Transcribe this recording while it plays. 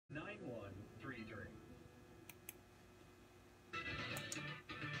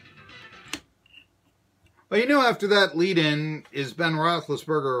Well, you know, after that lead-in, is Ben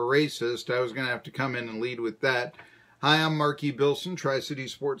Roethlisberger a racist? I was going to have to come in and lead with that. Hi, I'm Marky Bilson, Tri-City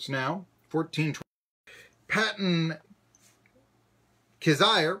Sports Now. 1420. Patton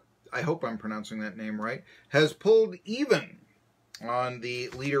Kizzire, I hope I'm pronouncing that name right, has pulled even on the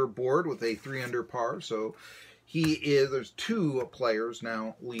leaderboard with a 3-under par. So there's 2 players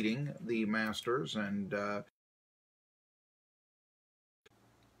now leading the Masters, and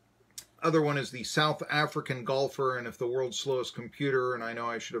other one is the South African golfer, and if the world's slowest computer, and I know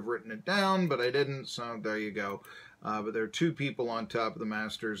I should have written it down, but I didn't, so there you go. But there are 2 people on top of the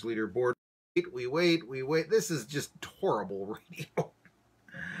Masters leaderboard. We wait. This is just horrible radio.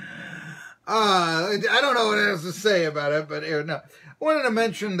 I don't know what else to say about it, but no. I wanted to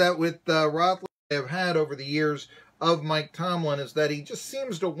mention that with Roethlisberger I have had over the years of Mike Tomlin is that he just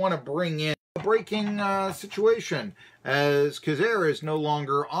seems to want to bring in a breaking situation, as Kizzire is no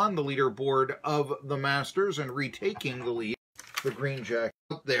longer on the leaderboard of the Masters and retaking the lead. The Green Jacket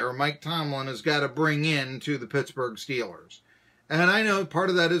up there, Mike Tomlin has got to bring in to the Pittsburgh Steelers. And I know part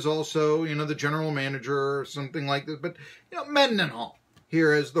of that is also, you know, the general manager or something like this, but, you know, Mendenhall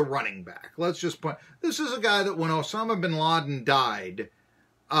here as the running back. Let's just point, this is a guy that when Osama bin Laden died,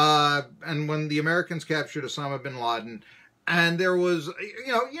 and when the Americans captured Osama bin Laden, and there was,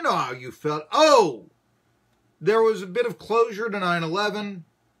 you know how you felt. Oh, there was a bit of closure to 9/11.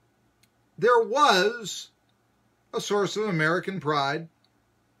 There was a source of American pride.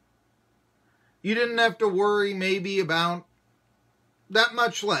 You didn't have to worry maybe about that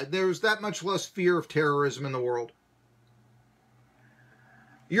much less. There was that much less fear of terrorism in the world.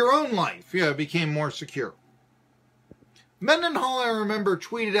 Your own life, became more secure. Mendenhall, I remember,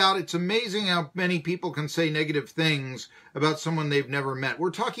 tweeted out, it's amazing how many people can say negative things about someone they've never met.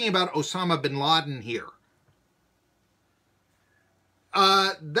 We're talking about Osama bin Laden here.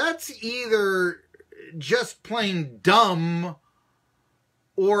 That's either just plain dumb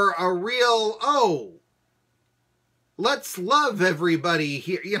or a real, oh, let's love everybody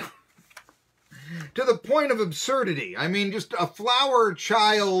here, to the point of absurdity. I mean, just a flower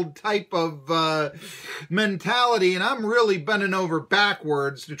child type of mentality, and I'm really bending over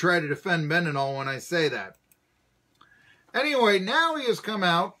backwards to try to defend Mendenhall when I say that. Anyway, now he has come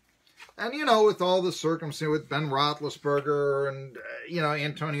out, and, with all the circumstances with Ben Roethlisberger and,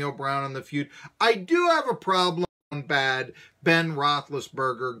 Antonio Brown in the feud, I do have a problem with bad Ben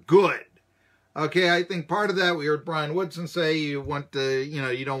Roethlisberger good. Okay, I think part of that, we heard Brian Woodson say, you want to,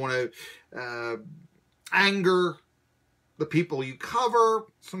 you don't want to anger the people you cover.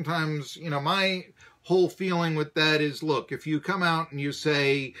 Sometimes, my whole feeling with that is, look, if you come out and you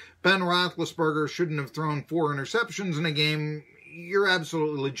say Ben Roethlisberger shouldn't have thrown 4 interceptions in a game, you're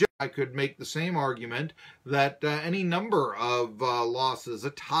absolutely legit. I could make the same argument that any number of losses, a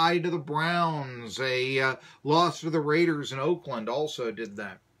tie to the Browns, a loss to the Raiders in Oakland also did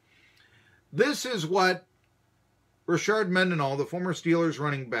that. This is what Rashard Mendenhall, the former Steelers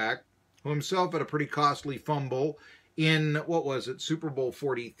running back, who himself had a pretty costly fumble in, what was it, Super Bowl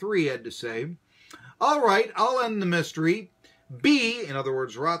 43, had to say. All right, I'll end the mystery. B, in other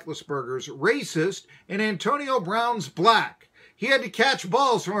words, Roethlisberger's racist, and Antonio Brown's black. He had to catch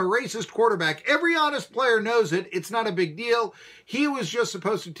balls from a racist quarterback. Every honest player knows it. It's not a big deal. He was just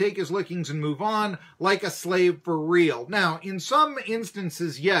supposed to take his lickings and move on like a slave for real. Now, in some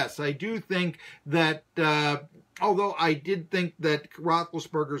instances, yes, I do think that, although I did think that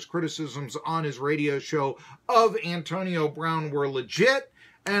Roethlisberger's criticisms on his radio show of Antonio Brown were legit,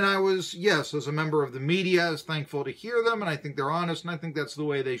 and I was, yes, as a member of the media, I was thankful to hear them, and I think they're honest, and I think that's the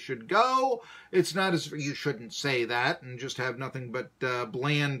way they should go. It's not as if you shouldn't say that and just have nothing but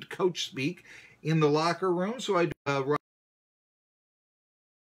bland coach speak in the locker room. So I do.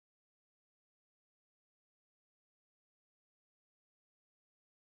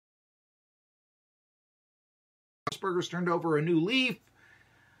 Roethlisberger's turned over a new leaf.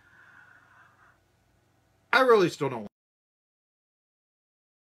 I really still don't want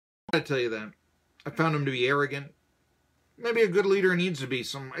to tell you that. I found him to be arrogant. Maybe a good leader needs to be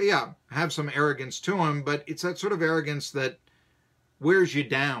have some arrogance to him, but it's that sort of arrogance that wears you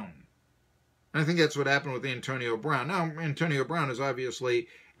down. And I think that's what happened with Antonio Brown. Now, Antonio Brown is obviously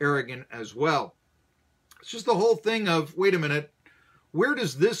arrogant as well. It's just the whole thing of, wait a minute, where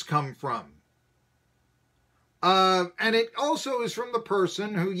does this come from? And it also is from the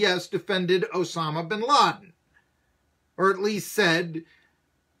person who, yes, defended Osama bin Laden. Or at least said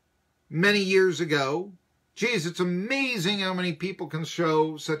many years ago, geez, it's amazing how many people can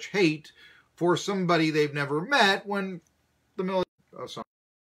show such hate for somebody they've never met when the military...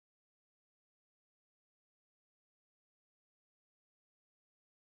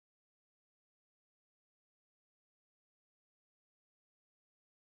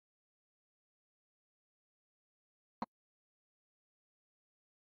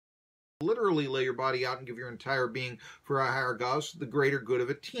 literally lay your body out and give your entire being for a higher cause, the greater good of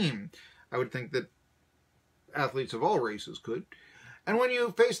a team. I would think that athletes of all races could. And when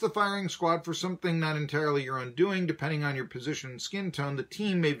you face the firing squad for something not entirely your own doing, depending on your position and skin tone, the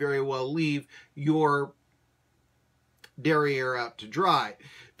team may very well leave your derriere out to dry.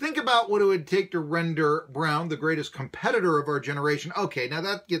 Think about what it would take to render Brown the greatest competitor of our generation. Okay, now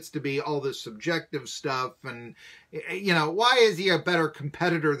that gets to be all this subjective stuff, and, you know, why is he a better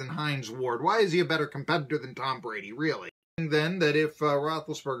competitor than Hines Ward? Why is he a better competitor than Tom Brady, really? Then that if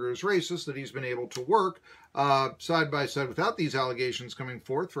Roethlisberger is racist, that he's been able to work side by side without these allegations coming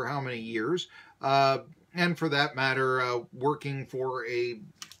forth for how many years, and for that matter, working for a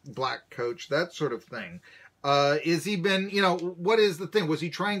black coach, that sort of thing. Is he been, you know, what is the thing? Was he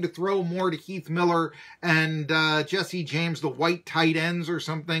trying to throw more to Heath Miller and Jesse James, the white tight ends or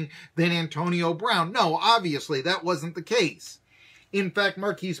something, than Antonio Brown? No, obviously that wasn't the case. In fact,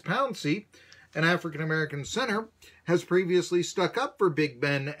 Marquise Pouncey, an African-American center, has previously stuck up for Big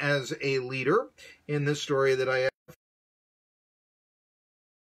Ben as a leader in this story that I have.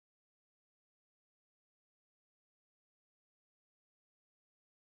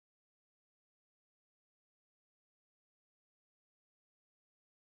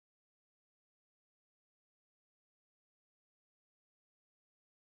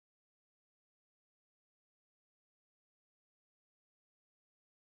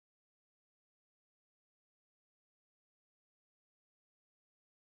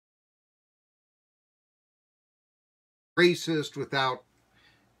 Racist without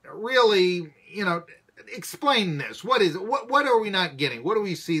really, you know, explain this. What is it? What are we not getting? What do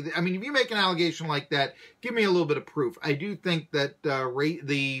we see? I mean, if you make an allegation like that, give me a little bit of proof. I do think that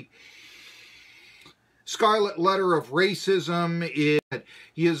the scarlet letter of racism is that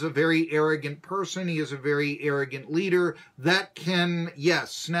he is a very arrogant person. He is a very arrogant leader that can,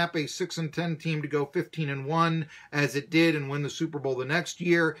 yes, snap a 6-10 team to go 15-1 as it did and win the Super Bowl the next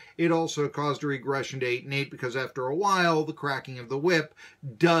year. It also caused a regression to 8-8 because after a while, the cracking of the whip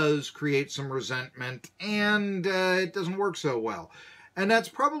does create some resentment and it doesn't work so well. And that's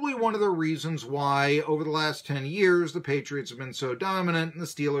probably one of the reasons why over the last 10 years, the Patriots have been so dominant and the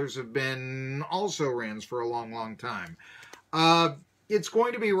Steelers have been also Rams for a long, long time. It's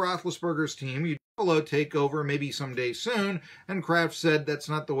going to be Roethlisberger's team. Buffalo take over maybe someday soon, and Kraft said that's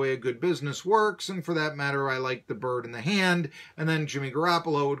not the way a good business works, and for that matter, I like the bird in the hand. And then Jimmy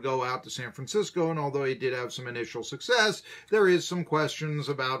Garoppolo would go out to San Francisco, and although he did have some initial success, there is some questions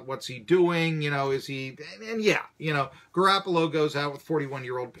about what's he doing, you know, is he, and yeah, you know, Garoppolo goes out with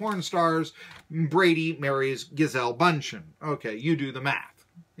 41-year-old porn stars, Brady marries Gisele Bundchen. Okay, you do the math.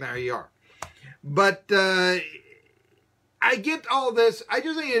 There you are. But, I get all this. I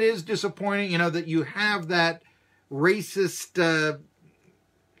just think it is disappointing, you know, that you have that racist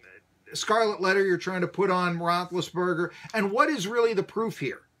scarlet letter you're trying to put on Roethlisberger. And what is really the proof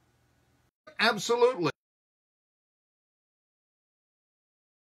here? Absolutely.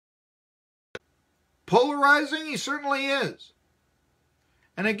 Polarizing, he certainly is.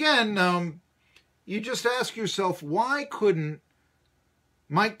 And again, you just ask yourself, why couldn't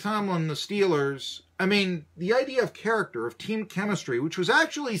Mike Tomlin, the Steelers, I mean, the idea of character, of team chemistry, which was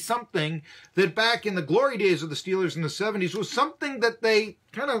actually something that back in the glory days of the Steelers in the 70s was something that they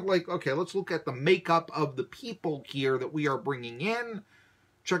kind of like, okay, let's look at the makeup of the people here that we are bringing in.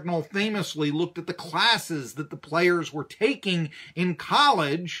 Chuck Noll famously looked at the classes that the players were taking in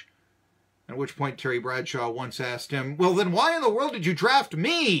college, at which point Terry Bradshaw once asked him, well, then why in the world did you draft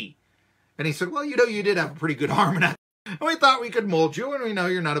me? And he said, well, you know, you did have a pretty good arm in that. And we thought we could mold you, and we know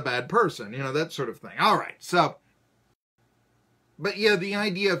you're not a bad person. You know, that sort of thing. All right, so. But yeah, the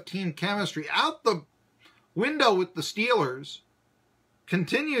idea of team chemistry out the window with the Steelers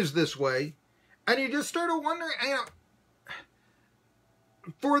continues this way. And you just start to wonder, you know,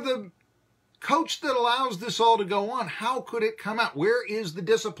 for the coach that allows this all to go on, how could it come out? Where is the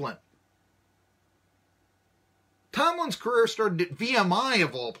discipline? Tomlin's career started at VMI,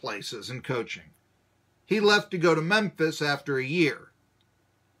 of all places, in coaching. He left to go to Memphis after a year.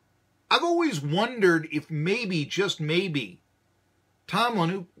 I've always wondered if maybe, just maybe, Tomlin,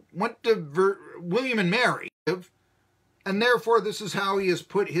 who went to William and Mary, and therefore this is how he has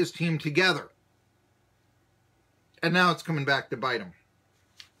put his team together. And now it's coming back to bite him.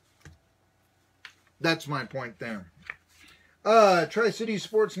 That's my point there. Tri-City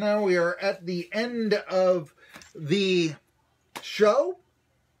Sports now. We are at the end of the show.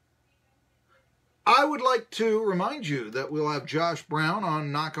 I would like to remind you that we'll have Josh Brown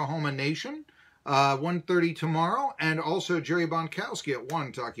on Nakahoma Nation, 1:30 tomorrow, and also Jerry Bonkowski at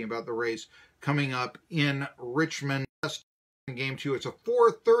 1 talking about the race coming up in Richmond. Game 2. It's a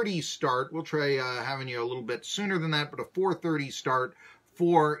 4:30 start. We'll try having you a little bit sooner than that, but a 4:30 start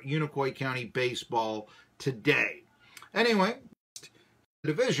for Unicoi County baseball today. Anyway,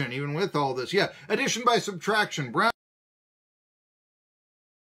 division, even with all this. Yeah, addition by subtraction. Brown.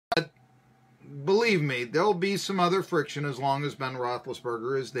 Believe me, there'll be some other friction as long as Ben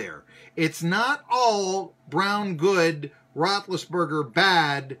Roethlisberger is there. It's not all Brown good, Roethlisberger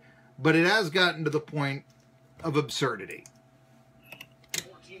bad, but it has gotten to the point of absurdity.